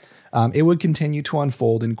shit. It would continue to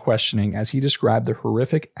unfold in questioning as he described the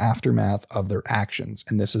horrific aftermath of their actions.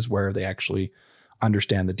 And this is where they actually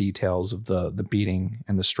understand the details of the beating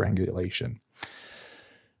and the strangulation.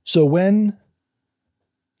 So when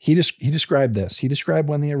he described this, he described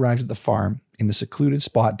when they arrived at the farm in the secluded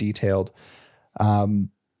spot detailed,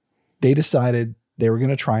 they decided they were going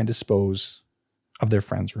to try and dispose of their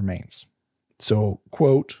friend's remains. So,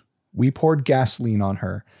 quote, "We poured gasoline on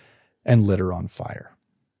her and lit her on fire."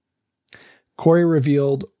 Corey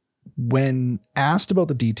revealed when asked about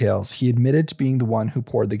the details, he admitted to being the one who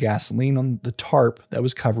poured the gasoline on the tarp that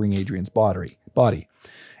was covering Adrianne's body,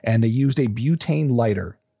 and they used a butane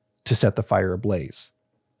lighter to set the fire ablaze,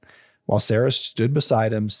 while Sarah stood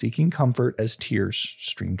beside him, seeking comfort as tears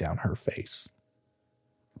streamed down her face.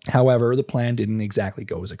 However, the plan didn't exactly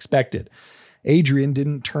go as expected. Adrianne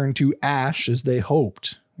didn't turn to ash as they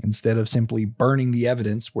hoped. Instead of simply burning the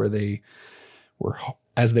evidence where they were,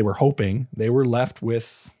 as they were hoping, they were left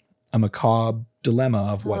with a macabre dilemma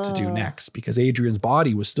of what to do next, because Adrianne's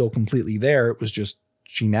body was still completely there. It was just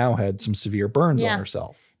she now had some severe burns on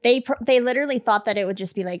herself. They literally thought that it would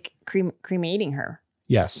just be like cremating her.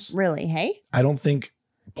 Yes. Really, hey? I don't think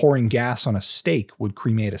pouring gas on a steak would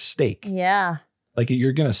cremate a steak. Yeah. Like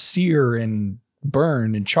you're going to sear and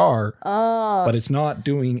burn and char, but it's not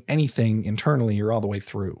doing anything internally or all the way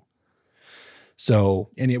through. So,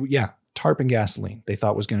 tarp and gasoline, they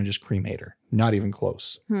thought was going to just cremate her. Not even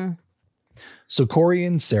close. So Corey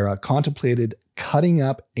and Sarah contemplated cutting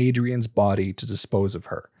up Adrianne's body to dispose of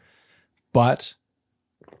her. But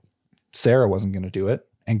Sarah wasn't going to do it.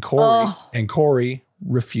 And Corey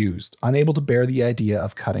refused, unable to bear the idea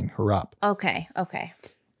of cutting her up. Okay.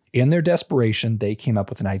 In their desperation, they came up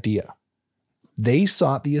with an idea. They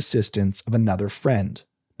sought the assistance of another friend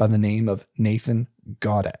by the name of Nathan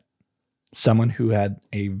Goddett, someone who had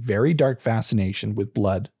a very dark fascination with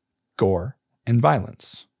blood, gore, and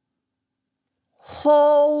violence.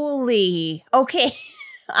 Holy. Okay.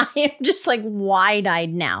 I am just like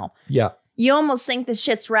wide-eyed now. Yeah. You almost think this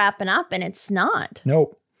shit's wrapping up and it's not.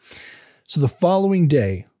 Nope. So the following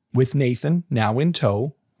day, with Nathan now in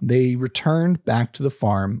tow, they returned back to the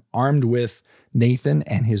farm armed with Nathan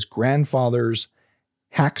and his grandfather's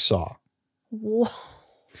hacksaw. Whoa.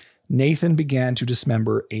 Nathan began to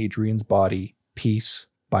dismember Adrianne's body piece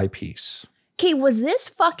by piece. Okay, was this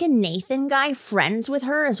fucking Nathan guy friends with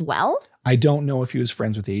her as well? I don't know if he was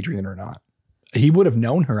friends with Adrianne or not. He would have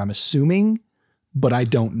known her, I'm assuming, but I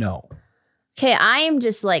don't know. Okay, I am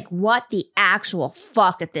just like, what the actual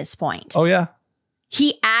fuck at this point? Oh, yeah.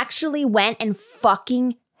 He actually went and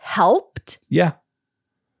fucking helped? Yeah.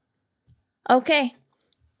 Okay.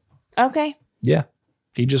 Yeah.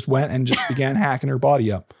 He just went and just began hacking her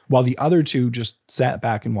body up while the other two just sat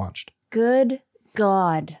back and watched. Good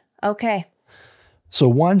God. Okay. So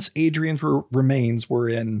once Adrianne's remains were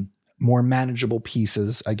in more manageable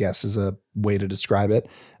pieces, I guess is a way to describe it,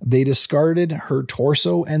 they discarded her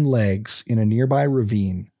torso and legs in a nearby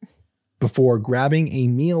ravine before grabbing a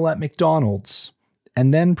meal at McDonald's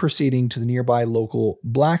and then proceeding to the nearby local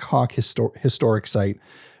Black Hawk historic site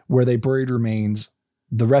where they buried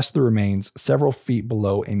the rest of the remains several feet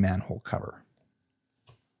below a manhole cover.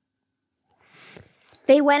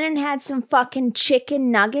 They went and had some fucking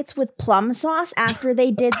chicken nuggets with plum sauce after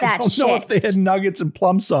they did that shit. I don't know if they had nuggets and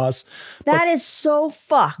plum sauce. That is so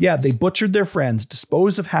fucked. Yeah, they butchered their friends,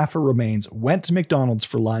 disposed of half her remains, went to McDonald's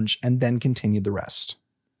for lunch, and then continued the rest.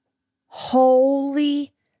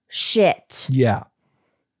 Holy shit. Yeah.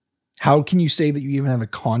 How can you say that you even have a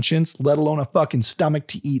conscience, let alone a fucking stomach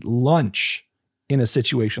to eat lunch in a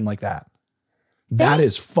situation like that? That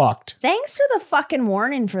is fucked. Thanks for the fucking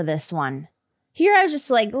warning for this one. Here I was just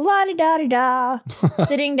like, la-di-da-di-da,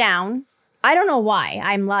 sitting down. I don't know why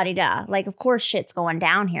I'm la-di-da. Like, of course shit's going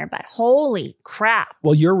down here, but holy crap.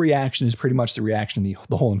 Well, your reaction is pretty much the reaction of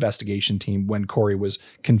the whole investigation team when Corey was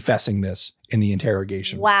confessing this in the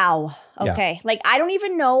interrogation. Wow. Okay. Yeah. Like, I don't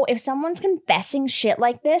even know if someone's confessing shit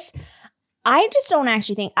like this. I just don't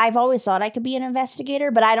actually think, I've always thought I could be an investigator,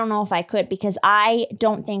 but I don't know if I could because I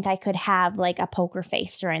don't think I could have like a poker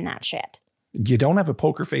face during that shit. You don't have a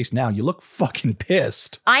poker face now. You look fucking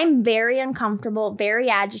pissed. I'm very uncomfortable, very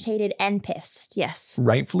agitated, and pissed. Yes.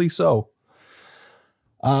 Rightfully so.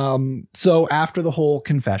 So after the whole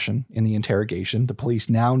confession in the interrogation, the police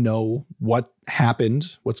now know what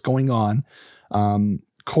happened, what's going on.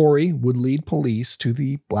 Corey would lead police to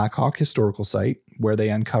the Black Hawk historical site where they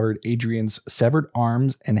uncovered Adrianne's severed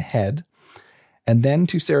arms and head, and then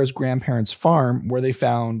to Sarah's grandparents' farm where they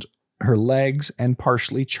found her legs and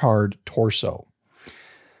partially charred torso.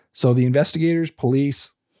 So the investigators,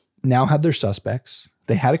 police now had their suspects,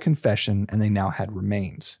 they had a confession, and they now had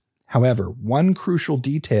remains. However, one crucial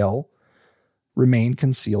detail remained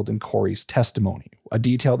concealed in Corey's testimony, a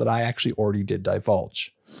detail that I actually already did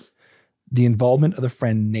divulge. The involvement of the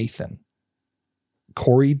friend Nathan.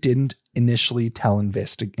 Corey didn't initially tell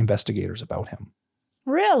investigators about him.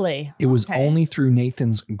 Really? It was only through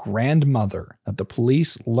Nathan's grandmother that the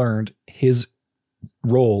police learned his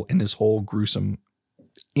role in this whole gruesome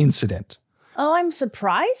incident. Oh, I'm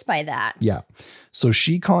surprised by that. Yeah. So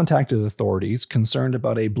she contacted authorities concerned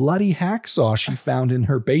about a bloody hacksaw she found in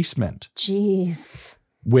her basement. Jeez.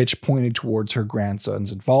 Which pointed towards her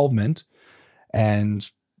grandson's involvement. And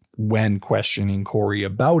when questioning Corey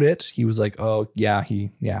about it, he was like, oh, yeah,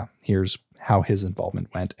 here's how his involvement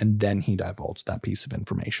went. And then he divulged that piece of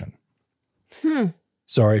information.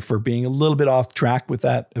 Sorry for being a little bit off track with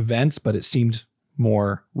that events, but it seemed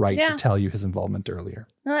more right to tell you his involvement earlier.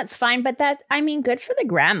 No, that's fine. But good for the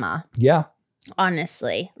grandma. Yeah.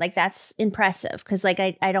 Honestly, like that's impressive because like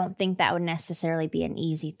I don't think that would necessarily be an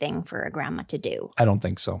easy thing for a grandma to do. I don't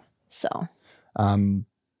think so. So,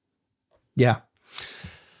 yeah.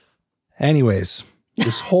 Anyways,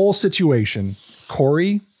 this whole situation,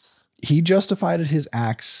 Corey, he justified his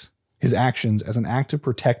actions as an act of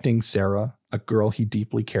protecting Sarah, a girl he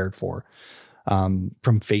deeply cared for,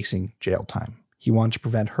 from facing jail time. He wanted to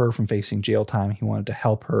prevent her from facing jail time. He wanted to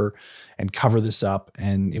help her and cover this up.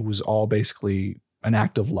 And it was all basically an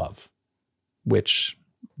act of love, which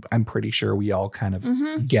I'm pretty sure we all kind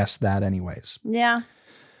of guessed that anyways. Yeah.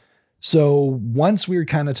 So once we were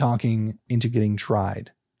kind of talking into getting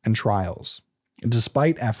tried and trials,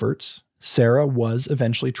 despite efforts, Sarah was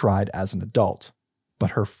eventually tried as an adult,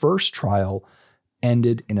 but her first trial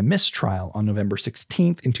ended in a mistrial on November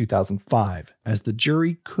 16th in 2005, as the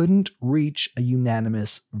jury couldn't reach a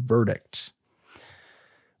unanimous verdict,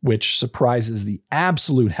 which surprises the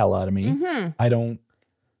absolute hell out of me.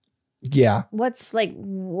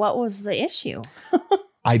 What was the issue?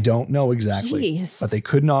 I don't know exactly, Jeez. But they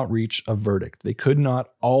could not reach a verdict. They could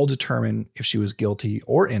not all determine if she was guilty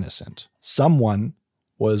or innocent. Someone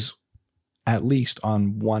was at least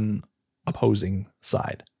on one opposing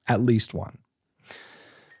side, at least one.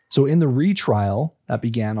 So in the retrial that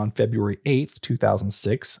began on February 8th,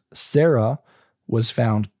 2006, Sarah was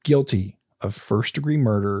found guilty of first-degree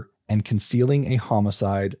murder and concealing a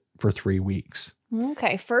homicide for 3 weeks.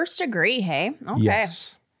 Okay, first degree, hey? Okay.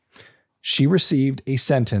 Yes. She received a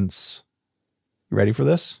sentence. You ready for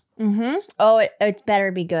this? Mm-hmm. Oh, it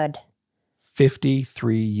better be good.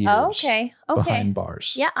 53 years okay. behind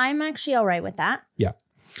bars. Yeah, I'm actually all right with that. Yeah.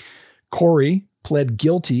 Corey pled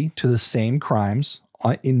guilty to the same crimes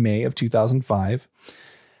in May of 2005,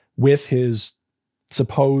 with his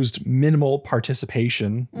supposed minimal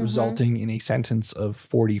participation resulting in a sentence of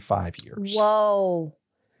 45 years. Whoa.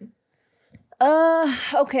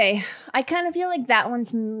 Okay. I kind of feel like that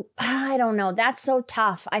one's, I don't know. That's so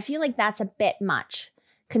tough. I feel like that's a bit much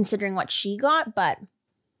considering what she got, but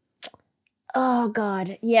oh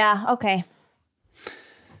God. Yeah. Okay.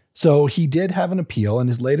 So he did have an appeal, and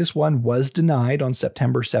his latest one was denied on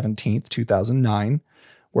September 17th, 2009,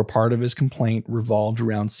 where part of his complaint revolved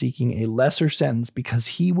around seeking a lesser sentence because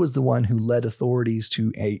he was the one who led authorities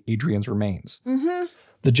to Adrianne's remains.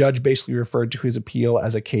 The judge basically referred to his appeal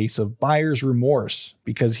as a case of buyer's remorse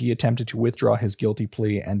because he attempted to withdraw his guilty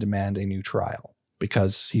plea and demand a new trial.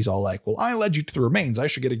 Because he's all like, well, I led you to the remains. I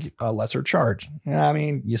should get a lesser charge. I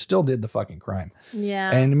mean, you still did the fucking crime.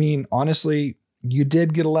 Yeah. And I mean, honestly, you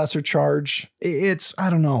did get a lesser charge. I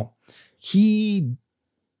don't know. He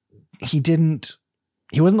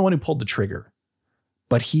wasn't the one who pulled the trigger,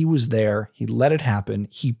 but he was there. He let it happen.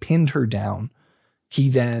 He pinned her down. He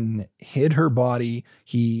then hid her body.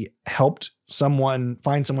 He helped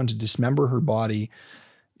find someone to dismember her body.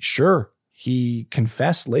 Sure, he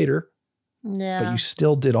confessed later, but you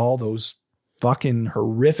still did all those fucking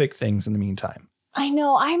horrific things in the meantime. I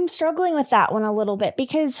know. I'm struggling with that one a little bit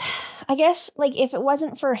because I guess like if it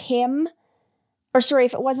wasn't for him,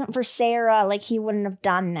 if it wasn't for Sarah, like he wouldn't have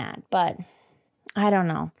done that, but I don't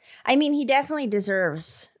know. I mean, he definitely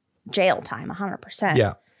deserves jail time, 100%.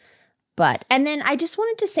 Yeah. And then I just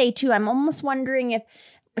wanted to say too, I'm almost wondering if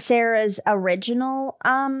Sarah's original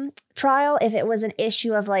trial, if it was an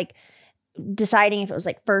issue of like deciding if it was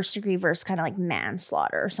like first degree versus kind of like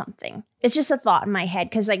manslaughter or something. It's just a thought in my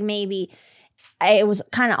head because like maybe it was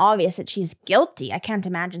kind of obvious that she's guilty. I can't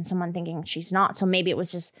imagine someone thinking she's not. So maybe it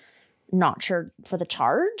was just not sure for the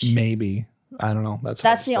charge. Maybe. I don't know.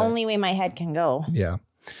 That's the only way my head can go. Yeah.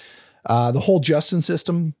 The whole justice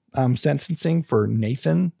system sentencing for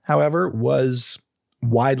Nathan, however, was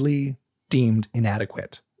widely deemed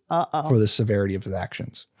inadequate for the severity of his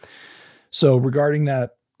actions. So regarding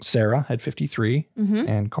that, Sarah had 53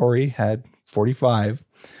 and Corey had 45.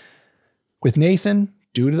 With Nathan,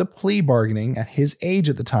 due to the plea bargaining at his age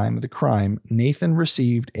at the time of the crime, Nathan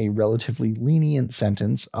received a relatively lenient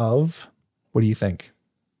sentence of, what do you think?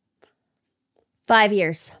 5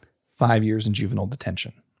 years. 5 years in juvenile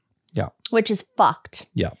detention. Yeah. Which is fucked.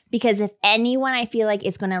 Yeah. Because if anyone I feel like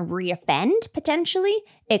is going to reoffend potentially,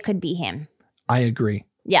 it could be him. I agree.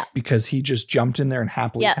 Yeah. Because he just jumped in there and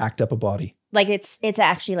happily packed up a body. Like it's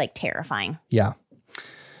actually like terrifying. Yeah.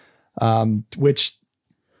 Which,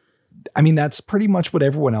 I mean, that's pretty much what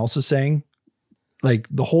everyone else is saying. like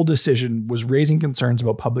the whole decision was raising concerns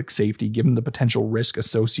about public safety, given the potential risk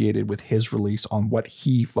associated with his release on what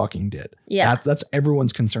he fucking did. Yeah. That's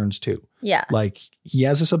everyone's concerns too. Yeah. Like he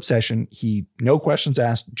has this obsession. He, no questions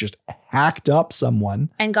asked, just hacked up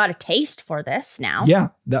someone. And got a taste for this now. Yeah.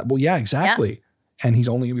 Yeah, exactly. Yeah. And he's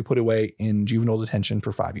only going to be put away in juvenile detention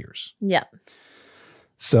for 5 years. Yeah.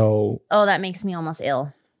 So. Oh, that makes me almost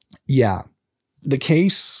ill. Yeah. The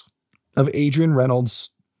case of Adrianne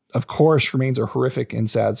Reynolds, of course, remains a horrific and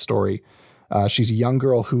sad story. She's a young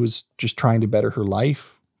girl who was just trying to better her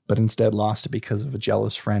life, but instead lost it because of a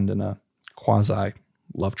jealous friend in a quasi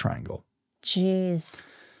love triangle. Jeez.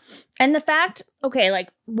 And the fact, okay, like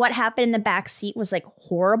what happened in the back seat was like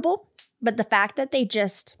horrible, but the fact that they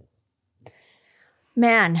just,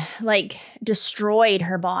 man, like destroyed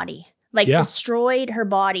her body, destroyed her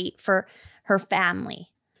body for her family.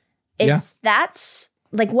 That's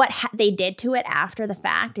like what they did to it after the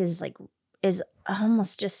fact is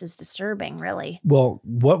almost just as disturbing, really. Well,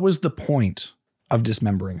 what was the point of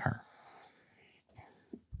dismembering her?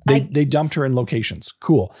 They dumped her in locations.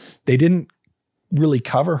 Cool. They didn't really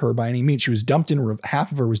cover her by any means. She was dumped in,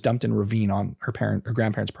 half of her was dumped in a ravine on her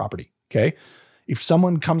grandparents' property. Okay. If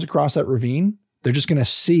someone comes across that ravine, they're just going to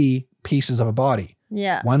see pieces of a body.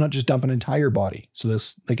 Yeah. Why not just dump an entire body? So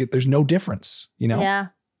there's no difference, you know? Yeah.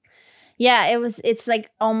 Yeah, it's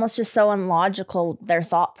like almost just so illogical, their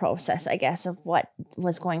thought process, I guess, of what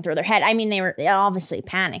was going through their head. I mean, they were obviously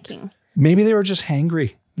panicking. Maybe they were just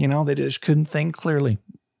hangry. You know, they just couldn't think clearly.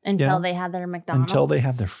 Until they had their McDonald's. Until they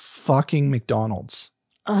had their fucking McDonald's.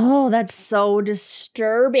 Oh, that's so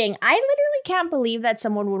disturbing. I literally can't believe that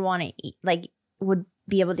someone would want to eat, like, would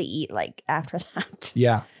be able to eat, like, after that.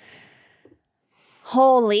 Yeah.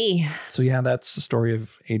 Holy. So, yeah, that's the story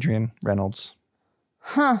of Adrianne Reynolds.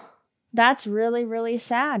 Huh. That's really, really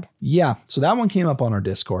sad. Yeah. So that one came up on our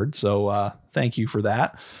Discord. So thank you for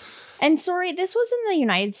that. And sorry, this was in the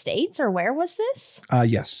United States, or where was this?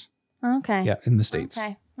 Yes. Okay. Yeah, in the States.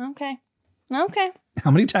 Okay.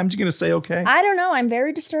 How many times are you going to say okay? I don't know. I'm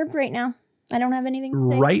very disturbed right now. I don't have anything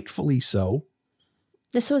to say. Rightfully so.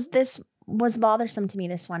 This was bothersome to me,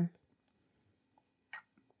 this one.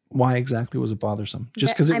 Why exactly was it bothersome?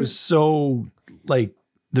 Just because it was so, like,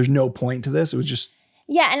 there's no point to this? It was just...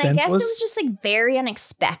 Yeah, and senseless? I guess it was just like very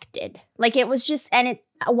unexpected. Like it was just, and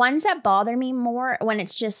ones that bother me more when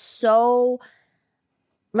it's just so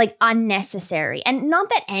like unnecessary. And not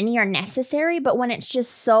that any are necessary, but when it's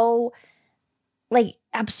just so like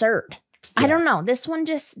absurd. Yeah. I don't know. This one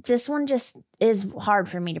just is hard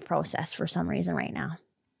for me to process for some reason right now.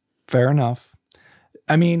 Fair enough.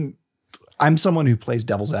 I mean, I'm someone who plays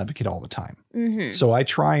devil's advocate all the time. Mm-hmm. So I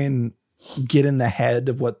try and get in the head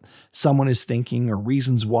of what someone is thinking or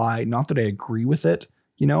reasons why. Not that I agree with it,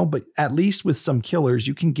 you know, but at least with some killers,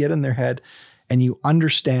 you can get in their head and you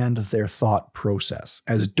understand their thought process,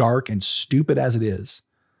 as dark and stupid as it is.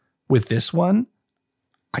 With this one,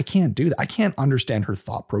 I can't do that. I can't understand her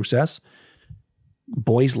thought process.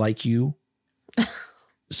 Boys like you,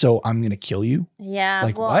 so I'm going to kill you. Yeah.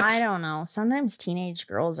 Like, well, what? I don't know. Sometimes teenage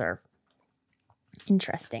girls are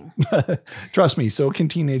interesting. Trust me, so can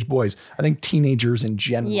teenage boys. I think teenagers in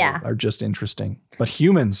general are just interesting. But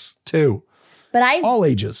humans too. But all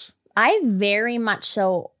ages. I very much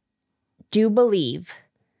so do believe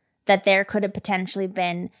that there could have potentially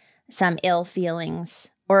been some ill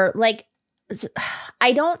feelings, or like,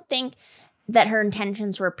 I don't think that her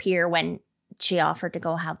intentions were pure when she offered to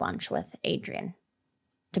go have lunch with Adrianne,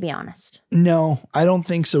 to be honest. No, I don't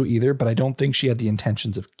think so either, but I don't think she had the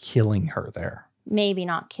intentions of killing her there. Maybe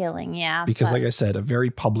not killing, yeah. Because like I said, a very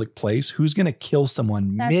public place. Who's going to kill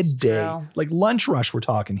someone midday? True. Like lunch rush we're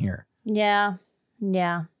talking here. Yeah.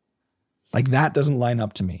 Like that doesn't line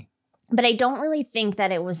up to me. But I don't really think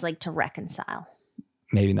that it was like to reconcile.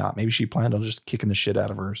 Maybe not. Maybe she planned on just kicking the shit out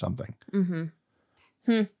of her or something.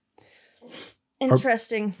 Mm-hmm.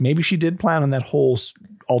 Interesting. Or maybe she did plan on that whole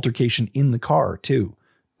altercation in the car too,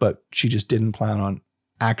 but she just didn't plan on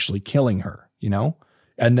actually killing her, you know?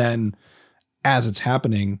 And then as it's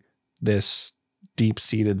happening, this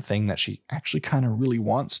deep-seated thing that she actually kind of really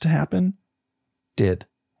wants to happen did,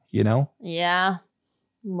 you know? Yeah.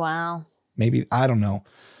 Wow. Maybe, I don't know.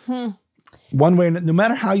 One way, no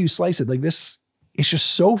matter how you slice it, like this, it's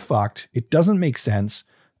just so fucked. It doesn't make sense.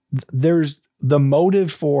 There's the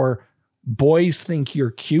motive for boys think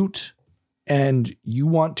you're cute and you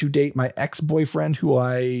want to date my ex-boyfriend who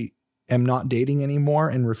I am not dating anymore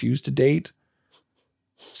and refuse to date.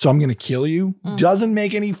 So I'm going to kill you. Doesn't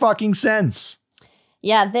make any fucking sense.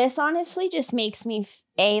 Yeah, this honestly just makes me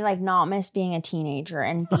A, like not miss being a teenager,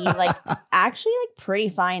 and B, like actually like pretty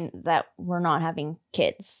fine that we're not having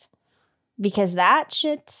kids. because that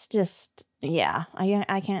shit's just, yeah,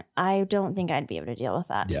 I don't think I'd be able to deal with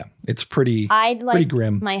that. Yeah, it's pretty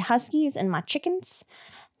grim. My huskies and my chickens.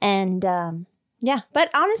 And yeah, but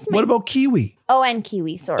honestly. What about kiwi? Oh, and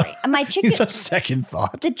kiwi, sorry. My chickens. It's a second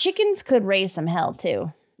thought. The chickens could raise some hell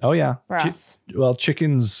too. Oh, yeah. For us. Well,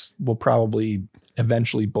 chickens will probably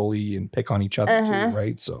eventually bully and pick on each other too,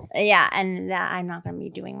 right? So. Yeah, and I'm not going to be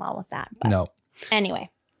doing well with that. But no. Anyway.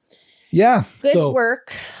 Yeah. Good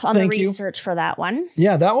work on the research for that one.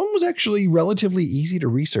 Yeah, that one was actually relatively easy to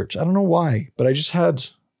research. I don't know why, but I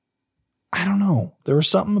don't know. There was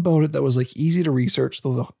something about it that was like easy to research,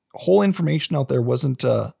 though the whole information out there wasn't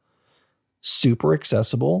super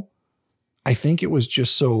accessible. I think it was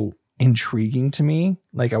just so intriguing to me.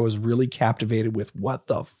 Like I was really captivated with what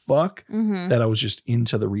the fuck that I was just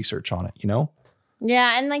into the research on it, you know?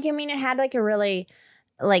 Yeah. And like, I mean, it had like a really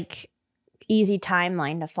like easy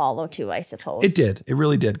timeline to follow too, I suppose. It did. It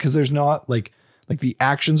really did. Cause there's not like the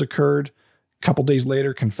actions occurred a couple days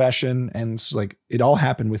later, confession. And it's like, it all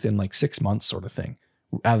happened within like 6 months sort of thing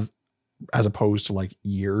as opposed to like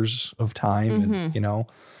years of time and, you know?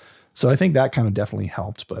 So I think that kind of definitely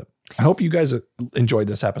helped, but I hope you guys enjoyed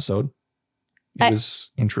this episode. It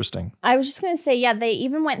was interesting. I was just going to say, yeah, they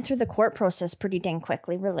even went through the court process pretty dang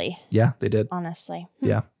quickly, really. Yeah, they did. Honestly.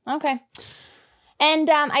 Yeah. Okay. And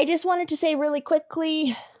I just wanted to say really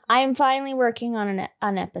quickly, I am finally working on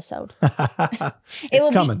an episode.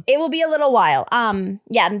 It's coming. It will be a little while.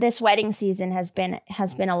 Yeah, this wedding season has been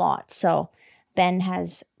a lot. So Ben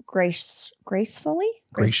has graciously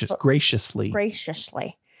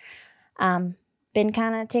been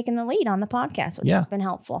kind of taking the lead on the podcast, which has been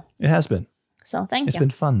helpful. It has been. So thank you. It's been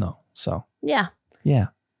fun though. So yeah.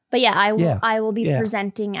 But yeah, I will be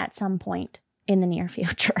presenting at some point in the near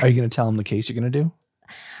future. Are you going to tell him the case you're going to do?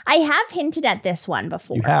 I have hinted at this one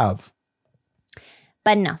before. You have,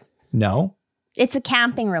 but no. No. It's a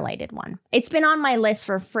camping related one. It's been on my list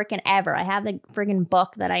for freaking ever. I have the freaking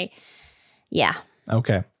book that yeah.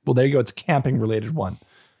 Okay. Well, there you go. It's a camping related one.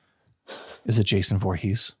 Is it Jason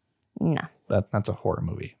Voorhees? No. That's a horror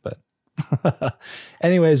movie, but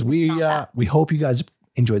anyways, we hope you guys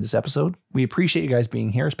enjoyed this episode. We appreciate you guys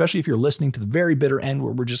being here, especially if you're listening to the very bitter end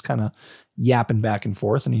where we're just kind of yapping back and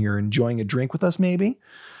forth and you're enjoying a drink with us, maybe.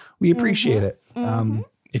 We appreciate it.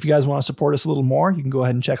 If you guys want to support us a little more, you can go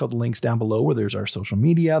ahead and check out the links down below where there's our social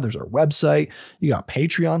media, there's our website, you got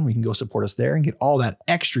Patreon, we can go support us there and get all that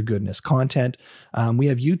extra goodness content. We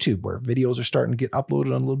have YouTube where videos are starting to get uploaded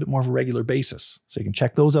on a little bit more of a regular basis. So you can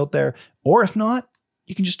check those out there. Or if not,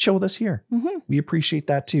 you can just chill with us here. We appreciate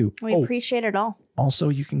that too. We appreciate it all. Also,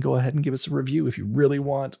 you can go ahead and give us a review if you really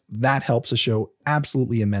want. That helps the show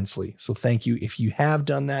absolutely immensely. So thank you if you have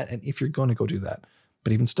done that and if you're going to go do that.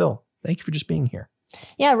 But even still, thank you for just being here.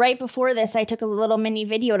 Yeah, right before this, I took a little mini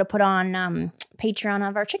video to put on Patreon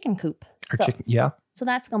of our chicken coop. So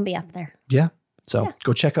that's going to be up there. Yeah. So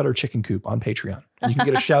go check out our chicken coop on Patreon. You can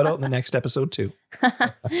get a shout out in the next episode too.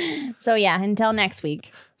 So yeah, until next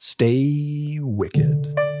week. Stay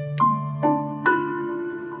wicked.